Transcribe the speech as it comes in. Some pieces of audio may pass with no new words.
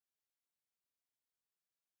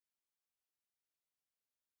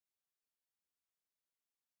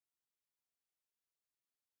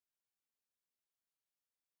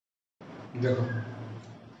देखो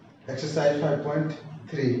एक्सरसाइज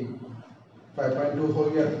 5.3 5.2 हो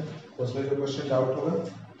गया, उसमें जो क्वेश्चन डाउट होगा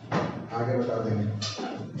आगे बता देंगे।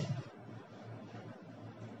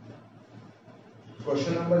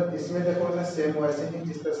 क्वेश्चन नंबर इसमें देखो ना, सेम वैसे ही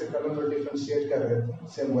जिस तरह से कल हम लोग डिफरेंशिएट कर रहे थे,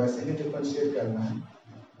 सेम वैसे ही डिफरेंशिएट करना है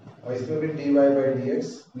और इसमें भी dy बाई dx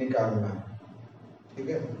निकालना है। ठीक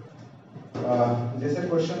है, जैसे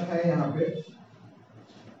क्वेश्चन है यहाँ पे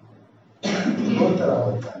दो तरह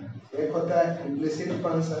होता है, एक होता है इम्प्लिसिट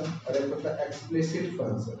फंक्शन और एक होता है एक्सप्लिसिट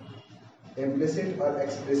फंक्शन। इम्प्लिसिट और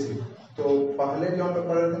एक्सप्लिसिट, तो पहले जो हम लोग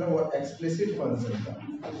पढ़ रहे थे ना वो एक्सप्लिसिट फंक्शन था।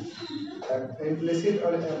 इम्प्लिसिट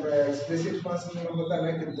और एक्सप्लिसिट फंक्शन में होता है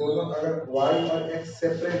ना कि दोनों अगर y और x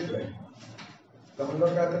सेपरेट रहे तो हम लोग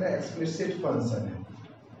कहते हैं एक्सप्लिसिट फंक्शन है।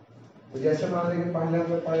 तो जैसे मान लीजिए कि पहले हम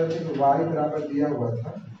लोग पढ़ रहे थे कि y बराबर दिया हुआ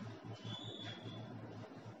था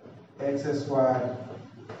x स्क्वायर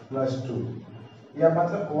प्लस 2, या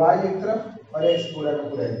मतलब y एक तरफ और x पूरा का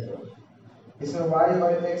पूरा एक तरफ। इसमें y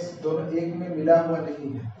और x दोनों एक में मिला हुआ नहीं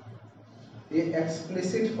है, ये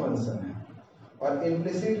एक्सप्लिसिट फंक्शन है। और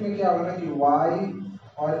इम्प्लिसिट में क्या होगा कि y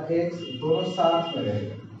और x दोनों साथ में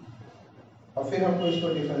रहेगा और फिर हमको इसको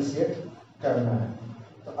डिफरेंशिएट करना है।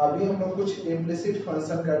 तो अभी हम लोग कुछ इम्प्लिसिट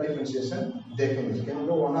फंक्शन का डिफरेंशिएशन देखेंगे कि हम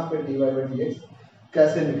लोग वहां पे dy बाई dx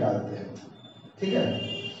कैसे निकालते हैं। ठीक है,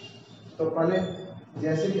 तो पहले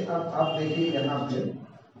जैसे कि आप देखिए यहाँ पे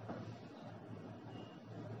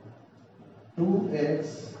 2x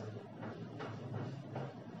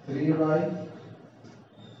 3y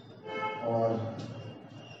और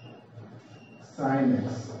sin x,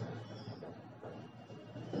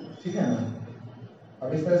 ठीक है ना।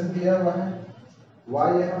 अब इस तरह से दिया हुआ है,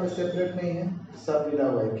 y यहाँ पे सेपरेट नहीं है, सब मिला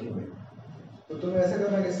हुआ है एक ही में। तो तुम ऐसे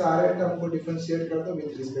करना कि सारे टर्म को डिफरेंशिएट कर दो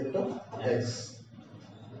विद रिस्पेक्ट ऑफ x।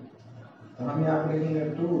 तो हम यहाँ पे लिखेंगे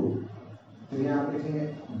 2, फिर यहाँ पे लिखेंगे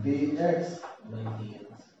dx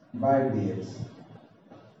बाई dx,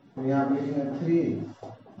 फिर यहाँ पे लिखेंगे 3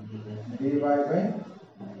 dy बाई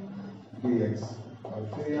dx और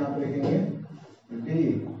फिर यहाँ पे लिखेंगे d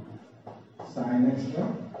sin x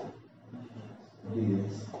by dx।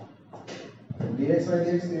 dx by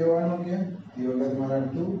dx ये 1 हो गया, ये हो गया तुम्हारा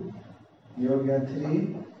 2, ये हो गया 3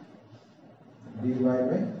 dy बाई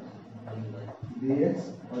dx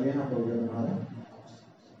और यहाँ पर हो गया तुम्हारा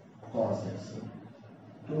cos x।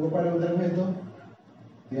 2 को पहले उधर भेज दो,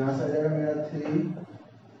 यहाँ से आ जाएगा मेरा 3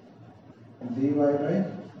 dy by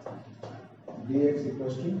dx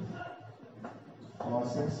equals to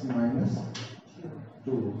cos x minus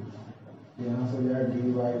 2, यहाँ से हो जाएगा dy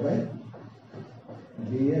by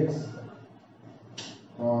dx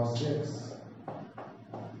cos x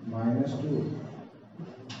minus 2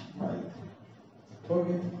 हो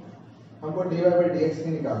गया। हमको dy बाई dx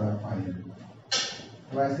भी निकालना है फाइनल।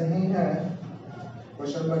 वैसे ही है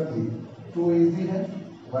क्वेश्चन नंबर 3, 2 इजी है,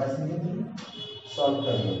 वैसे ही सॉल्व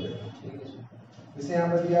कर लोगे। इसे यहाँ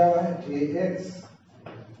पर दिया हुआ है ax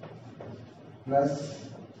plus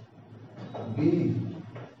b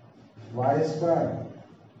Y square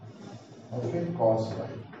और फिर cos y।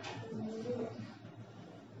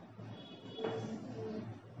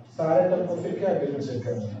 सारे टर्म को फिर क्या डिफरेंशिएट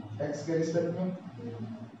करना है x के रिस्पेक्ट में।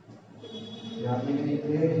 यहाँ पे लिखेंगे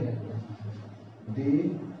a d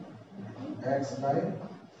x by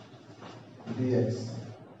dx,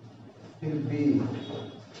 फिर b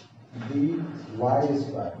d y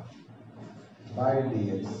square by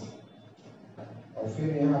dx और फिर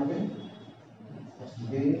यहाँ पे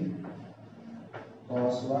b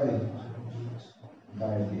cos y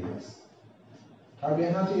by dx। अब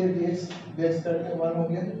यहाँ से ये dx बेस करके 1 हो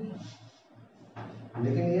गया,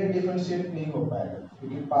 लेकिन ये डिफरेंशिएट नहीं हो पाएगा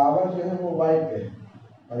क्योंकि पावर जो है वो y पे है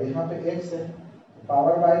और यहाँ पे x है,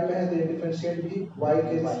 पावर y पे है तो ये डिफरेंशिएट भी y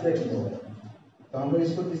के रिस्पेक्ट में होगा। तो हम लोग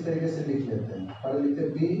इसको इस तरीके से लिख लेते हैं, पहले लिखते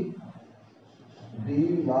हैं b dy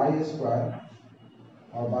स्क्वायर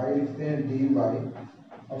और y लिखते हैं dy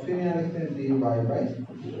और फिर यहाँ लिखते हैं dy बाई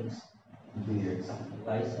dx dy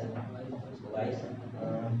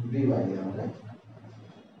यहाँ पे,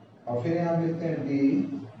 और फिर यहाँ लिखते हैं d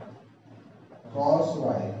cos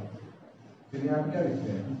y, फिर यहाँ पे क्या लिखते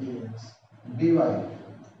हैं dy dy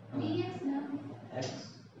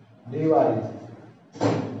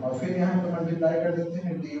और फिर यहाँ पे मल्टीप्लाई कर देते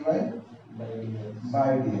हैं dy बाई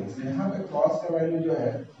dx। यहाँ पे cos का वैल्यू जो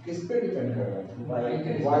है किस पे डिपेंड कर रहा है,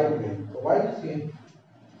 y पे, तो y लिखिए।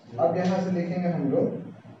 अब यहाँ से लिखेंगे हम लोग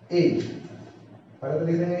a, पहले तो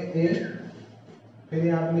लिख देंगे a, फिर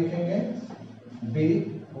यहाँ पे लिखेंगे b,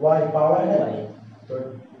 y पावर है तो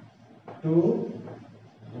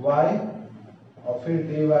 2y और फिर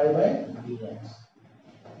dy by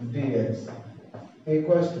dx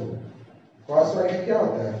equals to cos y क्या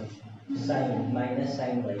होता है साइन माइनस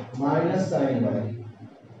साइन वाई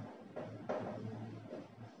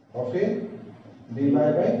और फिर dy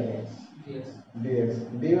by dx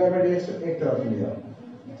dy by dx को एक तरफ लिया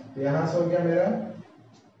तो यहां से हो गया मेरा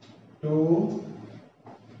 2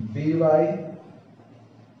 dy बाई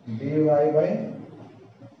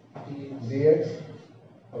dx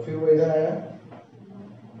और फिर वो इधर आया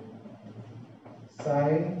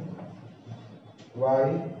sin y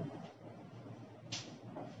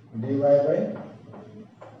dy by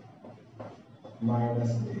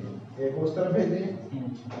minus a एक उस तरफ भेज दिए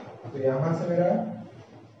तो यहां से मेरा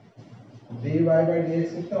dy बाई dx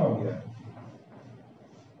कितना हो गया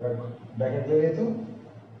ब्रैकेट ले लिए तो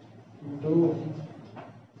 2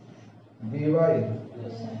 dy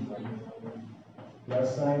plus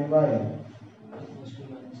sin y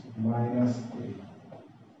minus a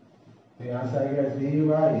तो यहां से आ गया dy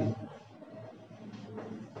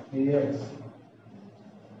dx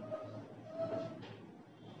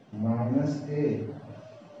minus a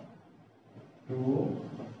 2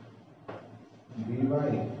 dy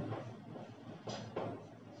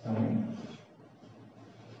sin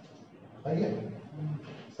आइए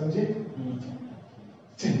समझे।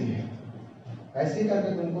 चलिए ऐसे ही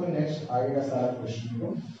करके तुमको नेक्स्ट आगे का सारा क्वेश्चन को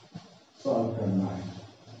सॉल्व करना है।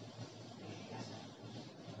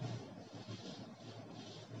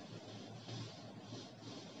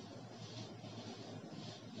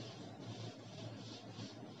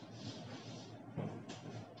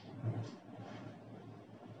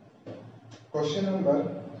 Question number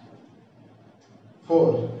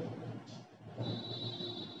 4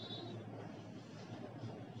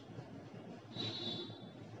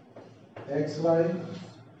 xy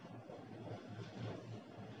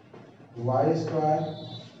y square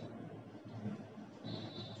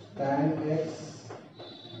tan x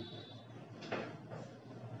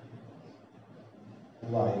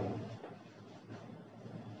y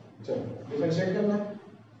चलो डिफरेंशिएट करना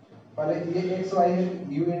पहले ये x y है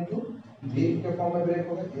u इंटू v के फॉर्म में ब्रेक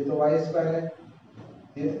होगा ये तो y स्क्वायर है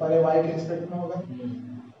ये पहले y के रिस्पेक्ट में होगा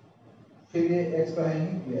फिर ये x तो है ही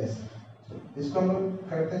ये s इसको हम लोग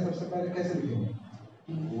करते हैं सबसे पहले कैसे लिखेंगे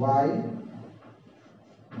y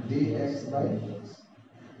dx by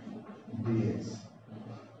dx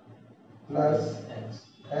plus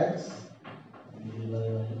x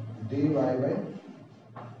dy by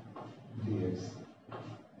dx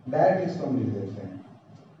direct इसको हम लिख देते हैं।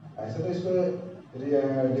 ऐसे तो इसको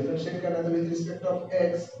डिफरेंशिएट करना है तो विद रिस्पेक्ट ऑफ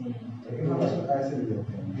x लेकिन हम इसको ऐसे लिख देते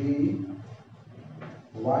हैं dy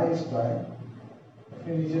स्क्वायर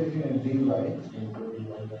फिर नीचे लिखेंगे dy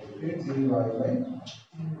फिर dy बाई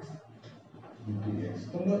dx।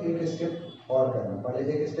 तुम लोग एक स्टेप और करना पहले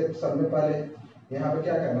एक स्टेप सब में पहले यहाँ पे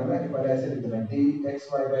क्या करना ना कि पहले ऐसे लिख देना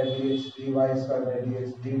dxy by dx dy square by dx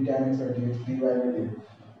d tan x by dx dy by dx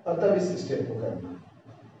और तब इस स्टेप को करना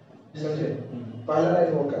समझे पहला लाइन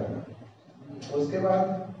वो करना। उसके बाद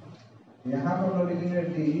यहाँ पर हम लोग लिखेंगे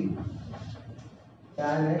d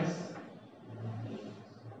tan x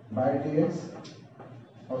by dx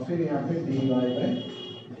और फिर यहाँ पे dy बाई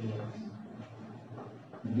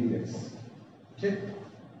dx ठीक।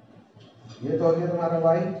 ये तो हो गया तुम्हारा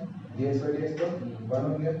y dx बाई dx तो 1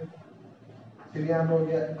 हो गया फिर यहाँ पे हो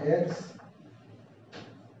गया x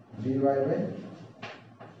dy बाई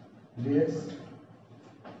dx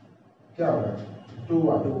क्या होगा 2y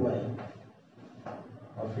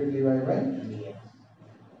और फिर dy बाई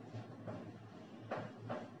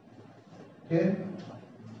फिर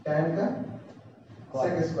tan का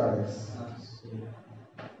sec square x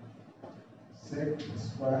sec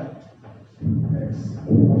square x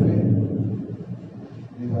और फिर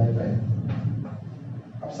dy बाई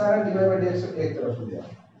अब सारा dy बाई dx को एक तरफ लिया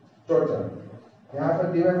टोटल यहाँ पर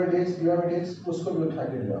dy बाई dx उसको भी उठा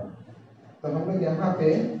के लिया तो हम लोग यहाँ पे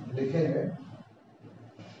लिखेंगे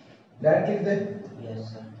डायरेक्ट लिख दे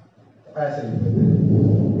ऐसे लिख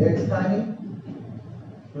देते x था ही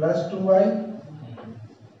प्लस 2y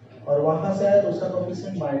और वहां से आया तो उसका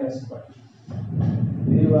coefficient minus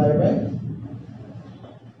dy by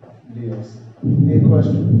dx equals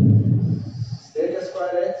to sec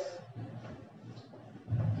square x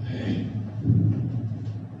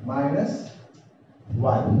minus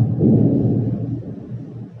y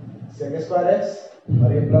sec square x और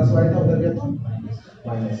ये प्लस y था उधर गया तो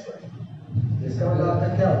माइनस y इसका मतलब आपका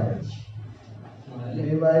क्या होगा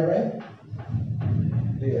dy by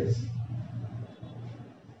dx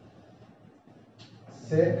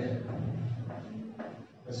sec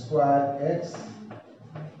square x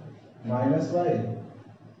minus y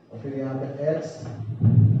और फिर यहाँ पे x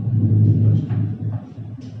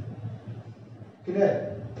क्लियर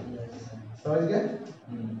समझ गए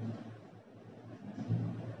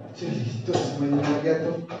चलिए तो समझ में आ गया। तो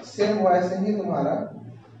सेम वैसे ही तुम्हारा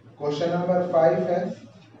क्वेश्चन नंबर 5 है,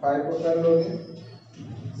 5 को कर लोगे,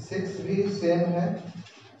 6 भी सेम है,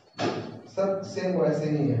 सब सेम वैसे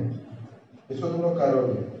ही है, इसको तुम लोग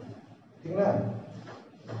करोगे, ठीक ना।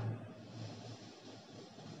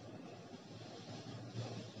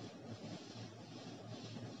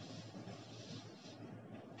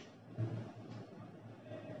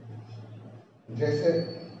 जैसे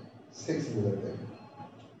 6 ले लेते हैं,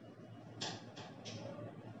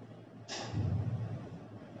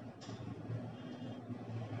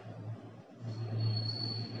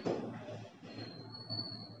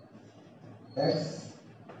 x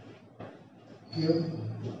cube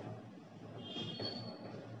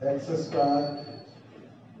x square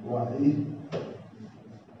y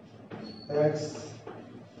x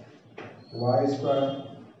y square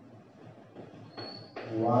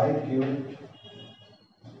y cube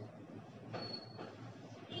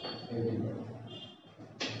 81,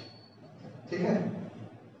 ठीक है।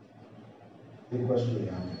 इक्वल टू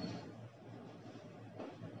यहाँ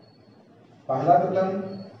पहला तो टर्म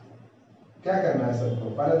क्या करना है सबको,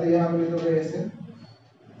 पहले तो यहाँ हम लिखोगे ऐसे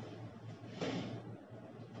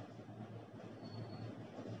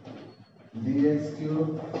dx cube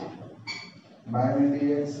minus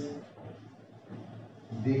dx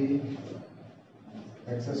d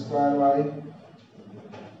x square y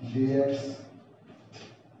dx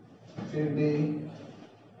फिर d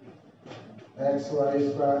x y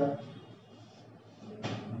square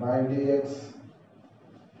by dx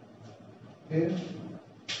फिर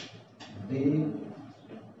d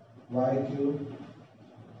y cube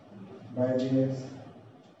by dx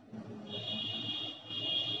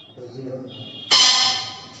तो 0,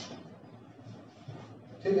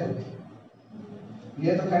 ठीक है।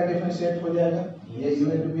 ये तो खैर डिफरेंशिएट हो जाएगा, ये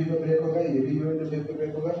u इंटू v पे ब्रेक होगा, ये भी u इंटू v पे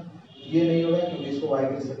ब्रेक होगा, ये नहीं होगा क्योंकि इसको y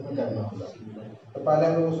के रिस्पेक्ट में करना होगा। तो पहले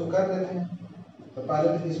हम लोग उसको कर देते हैं, तो पहले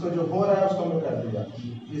तो इसको जो हो रहा है उसको हम लोग कर दिया,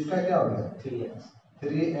 इसका क्या हो गया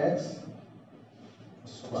 3x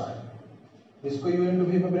स्क्वायर, इसको u इंटू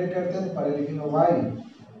v पे ब्रेक करते हैं, तो पहले लिखेंगे y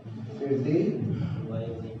फिर d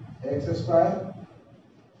x square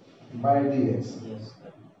by D x,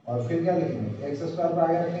 और फिर क्या लिखेंगे x स्क्वायर पर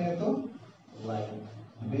आगे रखेंगे तो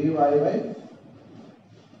dy बाई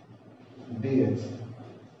dx,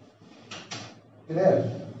 क्लियर।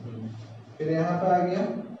 फिर यहाँ पे आ गया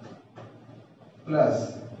प्लस,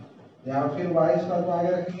 यहाँ फिर y स्क्वायर को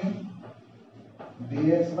आगे रखेंगे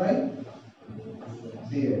dx बाई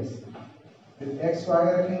dx, फिर x को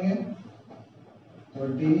आगे रखेंगे तो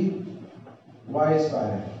dy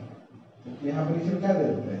स्क्वायर है, तो यहाँ पे नीचे क्या दे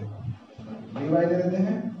देते हैं dy दे देते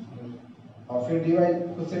हैं, और फिर dy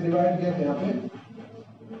खुद से डिवाइड किया तो यहाँ पे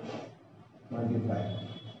मल्टीप्लाई,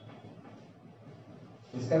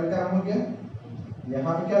 इसका भी काम हो गया।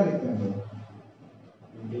 यहाँ पे क्या लिखते हैं लोग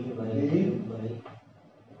dy by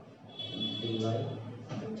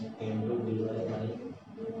into dy by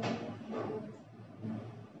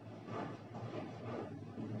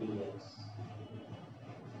dx,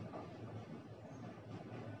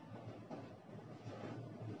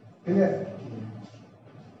 clear.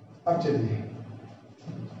 अब चलिए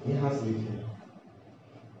यहां से लिखिए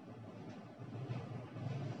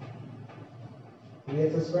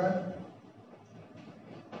x square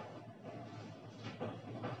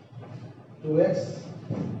 2x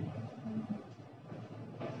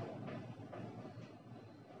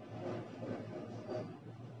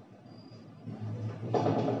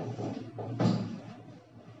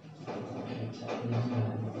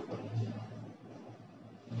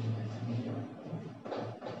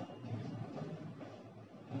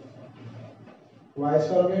y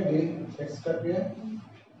square हो गया डी एक्स कर दिया,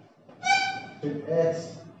 फिर x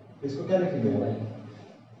इसको क्या लिखेंगे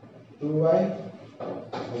 2y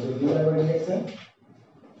और जो dy बाई dx है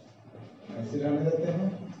ऐसे रहने देते हैं,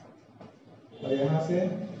 और यहाँ से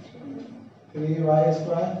 3y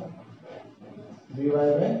स्क्वायर dy बाई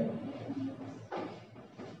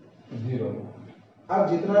 0। अब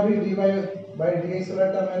जितना भी dy बाई dx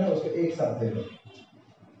वाला टर्म है ना उसको एक साथ दे लो,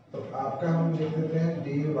 तो आपका हम लिख देते हैं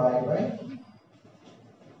dy बाई,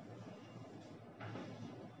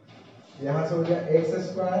 यहां से हो गया x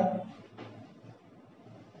स्क्वायर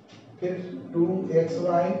फिर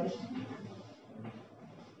 2xy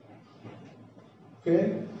फिर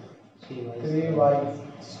 3y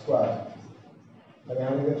स्क्वायर, और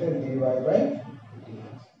यहाँ लिख देते हैं dy बाई,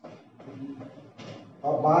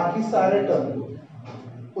 और बाकी सारे टर्म को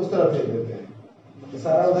उस तरफ लिख देते हैं, तो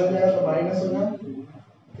सारा उधर जाएगा तो माइनस होगा,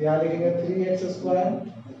 तो यहाँ लिखेंगे 3x स्क्वायर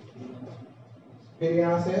फिर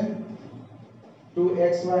यहाँ से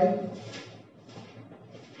 2xy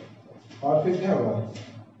और फिर क्या होगा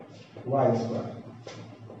वाई स्क्वायर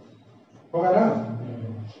होगा ना।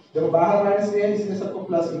 जब बाहर माइनस भी है इसलिए सबको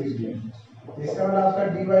प्लस लिख दिया। इसका मतलब आपका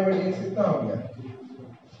dy बाई dx कितना हो गया,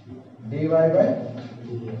 dy बाई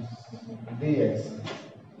dx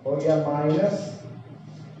हो गया minus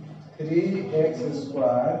 3x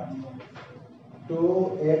square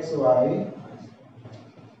 2xy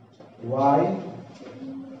y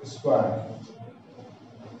square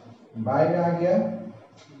by में आ गया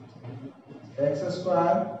x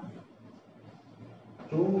square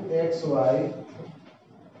 2xy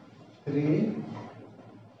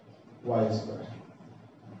 3y square.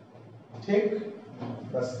 ठीक,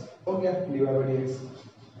 बस हो गया dy बाई dx।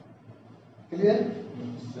 क्लियर?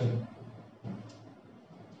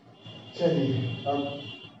 चलिए अब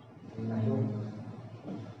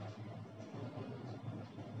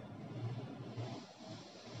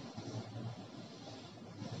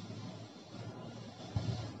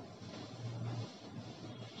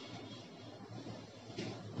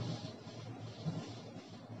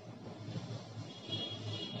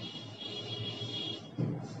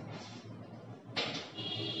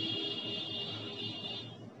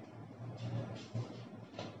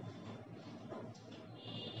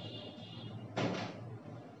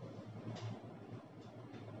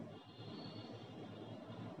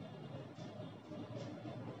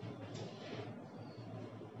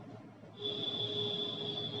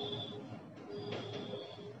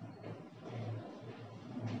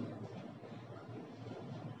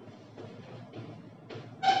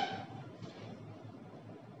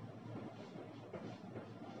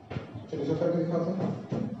चलिए सब करके दिखाओ तो।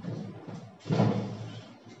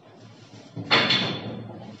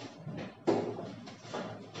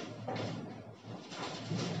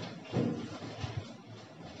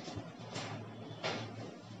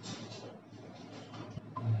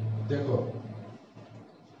 देखो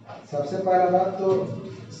सबसे पहला बात तो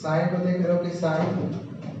साइन को देख रहे हो कि साइन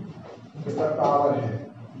कितना पावर है,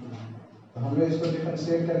 तो हम लोग इसको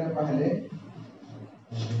डिफरेंशिएट करेंगे।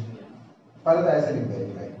 पहले तो ऐसे लिख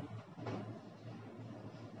देंगे भाई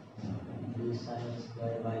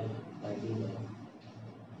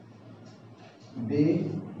d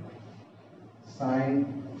sin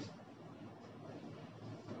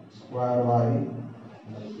square y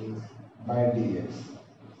by dx,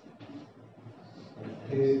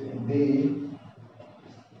 फिर d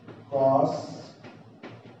cos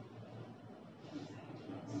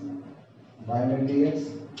y by dx,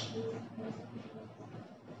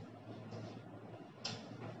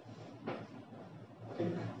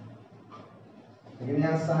 ठीक। लेकिन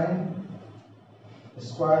यहाँ साइन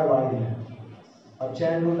स्क्वायर y है। अब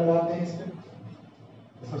चैन रूल लगाते हैं इस पे। तो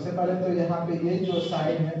सबसे पहले तो यहाँ पे ये जो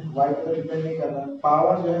साइन है y पर डिपेंड नहीं कर रहा,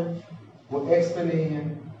 पावर जो है वो x पे नहीं है।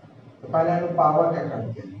 तो पहले हम लोग पावर क्या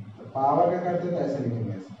करते हैं, तो पावर क्या करते हैं तो ऐसे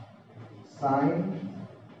लिखेंगे साइन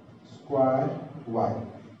स्क्वायर y।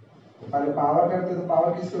 तो पहले पावर करते हैं तो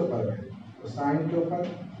पावर किसके ऊपर है, तो साइन के ऊपर,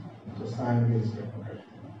 तो साइन के रिस्पेक्ट में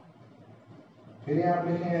करते हैं। फिर यहाँ आप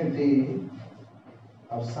लिखेंगे d।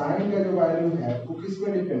 अब साइन का जो वैल्यू है वो किस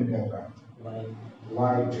पे डिपेंड कर रहा है, y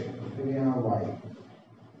पे। फिर यहाँ y,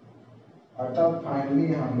 और तब फाइनली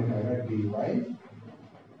यहाँ लिखेगा dy बाई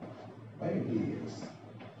dx।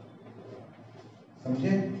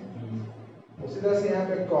 समझे? उसी तरह से यहाँ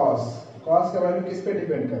पे cos का वैल्यू किस पे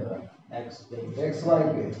डिपेंड कर रहा है, xy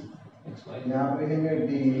पे। यहाँ पे लिखेंगे d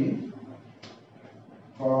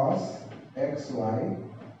cos xy,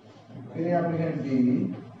 फिर यहाँ पे लिखेंगे d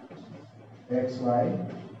xy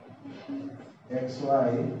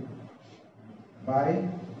बाई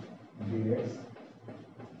dx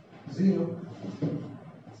 0।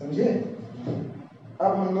 समझे?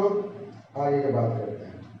 अब हम लोग आगे की बात करते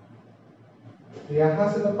हैं। तो यहां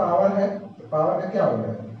से तो पावर है, तो पावर का क्या हो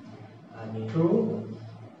गया, 2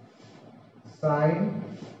 sin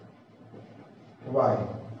y।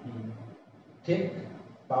 ठीक,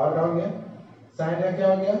 पावर का हो गया, साइन का क्या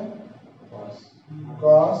हो गया,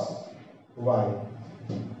 cos y,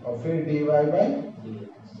 और फिर dy बाई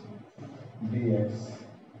dx।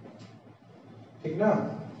 ठीक ना?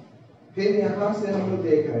 फिर यहां से हम लोग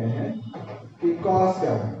देख रहे हैं कि cos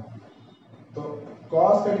क्या है। तो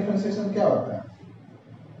cos का डिफरेंशिएशन क्या होता है,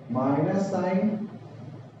 माइनस साइन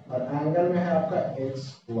और एंगल में है आपका एक्स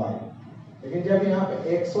वाई। लेकिन जब यहाँ पे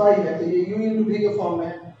एक्स वाई है तो ये u इंटू v के फॉर्म में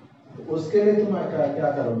है, तो उसके लिए तुम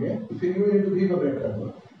क्या करोगे, फिर u इंटू v को ब्रेक कर दो।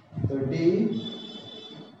 तो d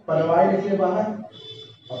पर y लिखिए बाहर,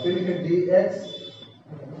 और फिर लिखे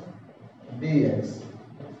dx,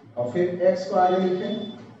 और फिर x को आगे लिखें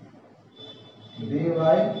dy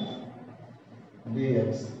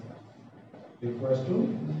dx इक्वल्स टू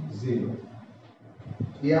 0।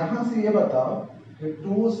 यहां से ये बताओ कि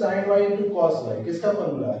 2 sin y into cos y किसका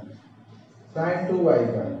फॉर्मूला है? sin 2y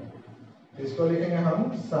का। इसको लिखेंगे हम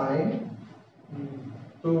sin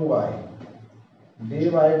 2y dy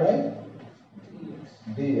by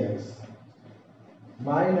dx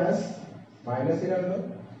minus minus ही रख दो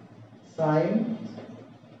sin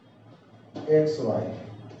xy,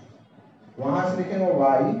 वहां से लिखेंगे y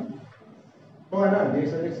तो है ना, dx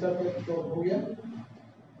और x का तो हो गया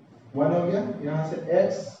 1 हो गया, यहां से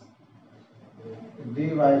x dy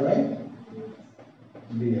by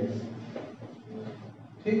dx।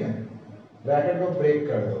 ठीक है, ब्रैकेट को ब्रेक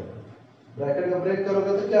कर दो। ब्रैकेट को ब्रेक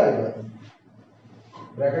करोगे तो क्या आएगा?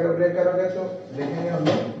 ब्रैकेट को ब्रेक करोगे तो लिखेंगे हम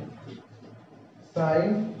लोग sin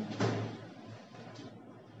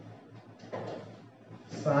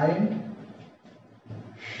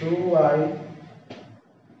 2y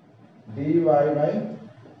dy by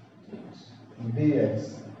dx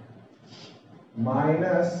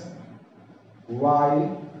minus y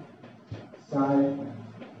sin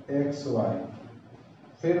xy,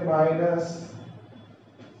 फिर minus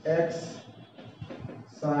x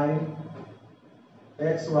sin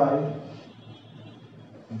xy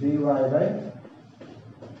dy by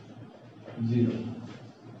 0।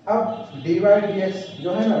 अब dy dx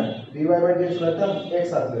जो है ना, dy by dx रहता है एक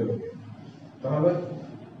साथ ले लोगे तो हम लोग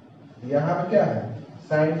यहाँ पे क्या है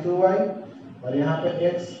sin 2y और यहाँ पे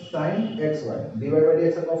x sin xy, dy by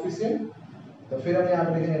dx का कोफिशिएंट, तो फिर हम यहाँ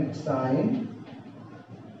पे लिखेंगे sin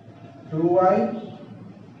 2y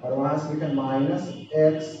और वहां से लिखेंगे माइनस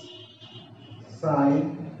x sin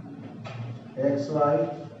xy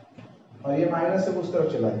और ये माइनस से उस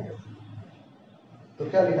तरफ चला गया तो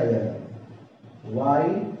क्या लिखा जाएगा y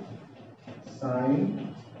sin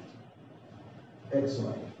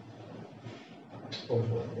xy।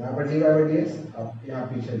 यहाँ पर dy by dx अब यहाँ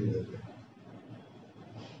पीछे लिख देते हैं,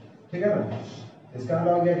 ठीक है ना। इसका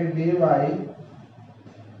मतलब हो गया कि dy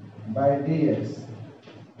by dx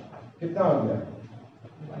कितना हो गया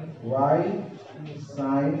y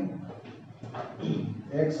sin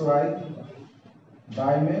xy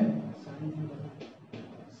बाय में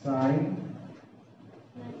sin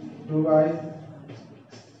 2y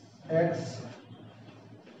x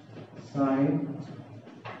sin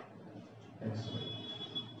x।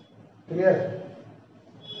 Clear?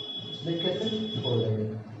 लिख के छोड़ देंगे।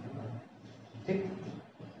 ठीक,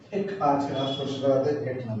 एक आज के लास्ट क्वेश्चन कराते हैं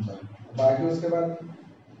 8 नंबर, बाकी उसके बाद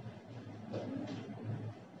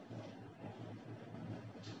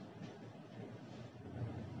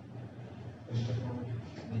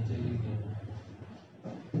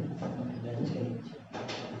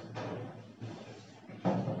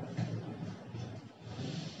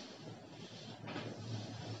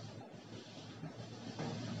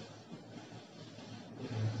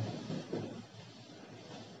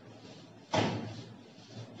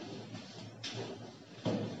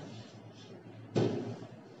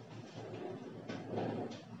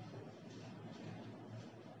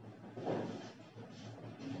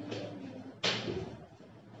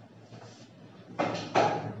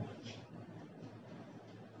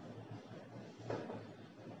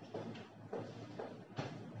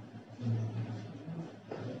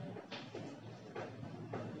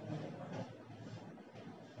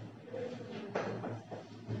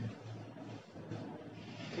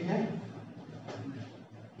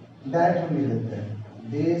डायरेक्ट हम लिख देते हैं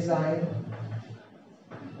d sin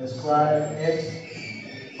स्क्वायर x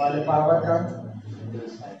वाले पावर का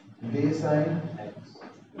d sin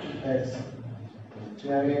x d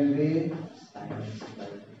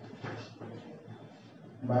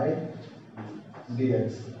by dx।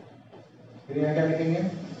 फिर यहाँ क्या लिखेंगे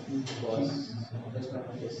cos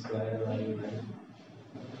square y by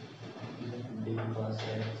d cos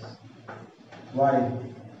x y,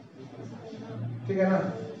 ठीक है ना।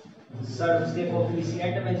 सर उसके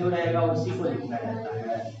कोफिशिएंट में जो रहेगा उसी को लिखना रहता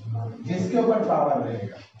है, जिसके ऊपर पावर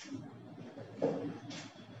रहेगा।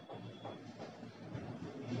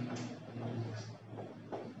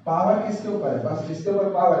 पावर किसके ऊपर है? बस जिसके ऊपर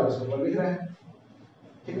पावर है उसके ऊपर लिख रहे हैं,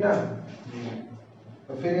 ठीक ना।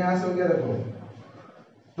 तो फिर यहां से हो गया देखो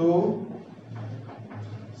 2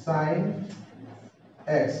 sin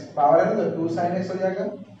x, पावर है ना तो 2 sin x हो जाएगा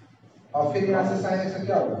और फिर यहां से sin x का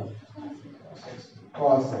क्या होगा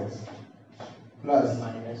cos x plus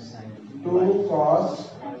 2 cos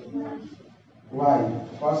y,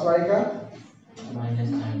 cos y का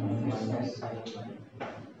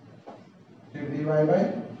फिर dy by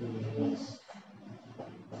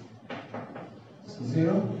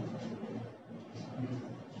 0।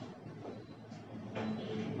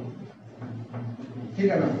 ठीक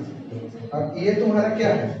है ना। अब ये तुम्हारा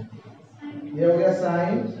क्या है, ये हो गया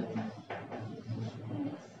sin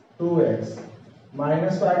 2x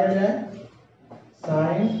माइनस को आगे ले आए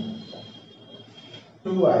साइन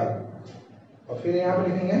 2i और फिर यहां पर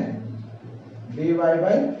लिखेंगे dy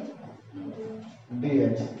बाई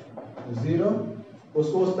dx 0,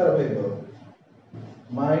 उसको उस तरफ भेज दो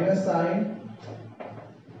minus sign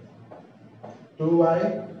 2y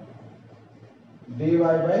dy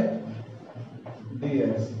by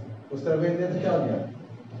dx उस तरफ भेज दिया तो क्या हो गया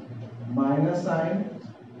minus sign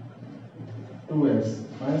 2x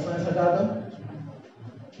minus minus हटा दो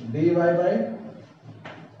dy बाई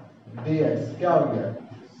dx क्या हो गया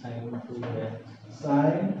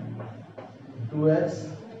sign 2x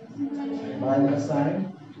minus sign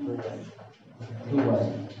 2y।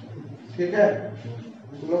 ठीक है,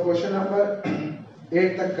 तुम लोग क्वेश्चन नंबर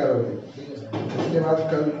 8 तक करोगे, उसके बाद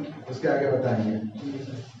कल उसके आगे बताएंगे।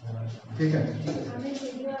 ठीक है।